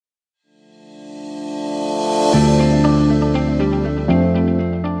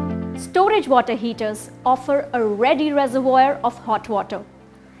water heaters offer a ready reservoir of hot water.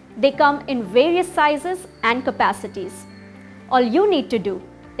 They come in various sizes and capacities. All you need to do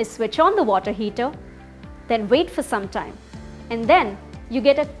is switch on the water heater, then wait for some time, and then you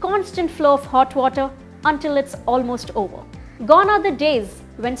get a constant flow of hot water until it's almost over. Gone are the days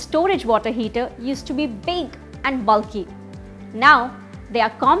when storage water heater used to be big and bulky. Now they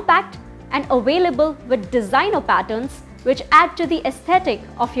are compact and available with designer patterns which add to the aesthetic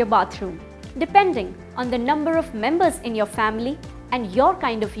of your bathroom. Depending on the number of members in your family and your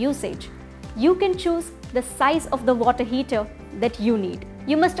kind of usage, you can choose the size of the water heater that you need.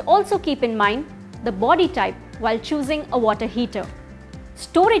 You must also keep in mind the body type while choosing a water heater.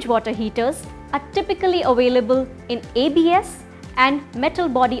 Storage water heaters are typically available in ABS and metal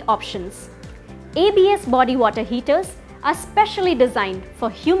body options. ABS body water heaters are specially designed for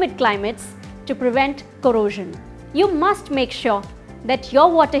humid climates to prevent corrosion. You must make sure that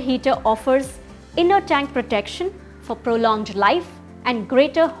your water heater offers inner tank protection for prolonged life and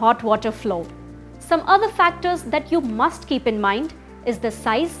greater hot water flow. Some other factors that you must keep in mind is the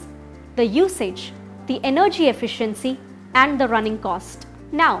size, the usage, the energy efficiency, and the running cost.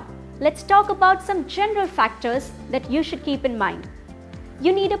 Now, let's talk about some general factors that you should keep in mind.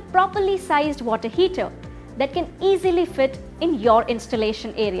 You need a properly sized water heater that can easily fit in your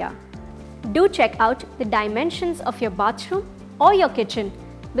installation area. Do check out the dimensions of your bathroom or your kitchen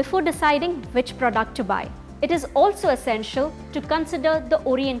before deciding which product to buy. It is also essential to consider the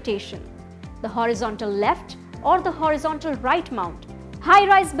orientation, the horizontal left or the horizontal right mount.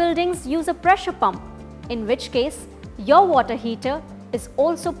 High-rise buildings use a pressure pump, in which case your water heater is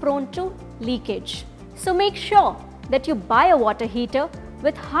also prone to leakage. So make sure that you buy a water heater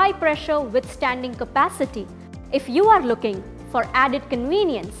with high pressure withstanding capacity. If you are looking for added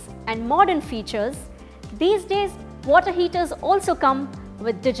convenience and modern features, these days water heaters also come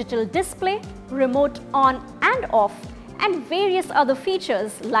with digital display, remote on and off, and various other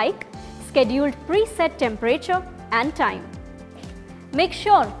features like scheduled preset temperature and time. Make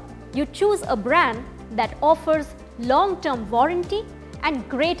sure you choose a brand that offers long-term warranty and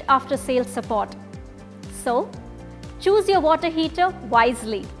great after-sales support. So, choose your water heater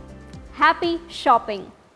wisely. Happy shopping!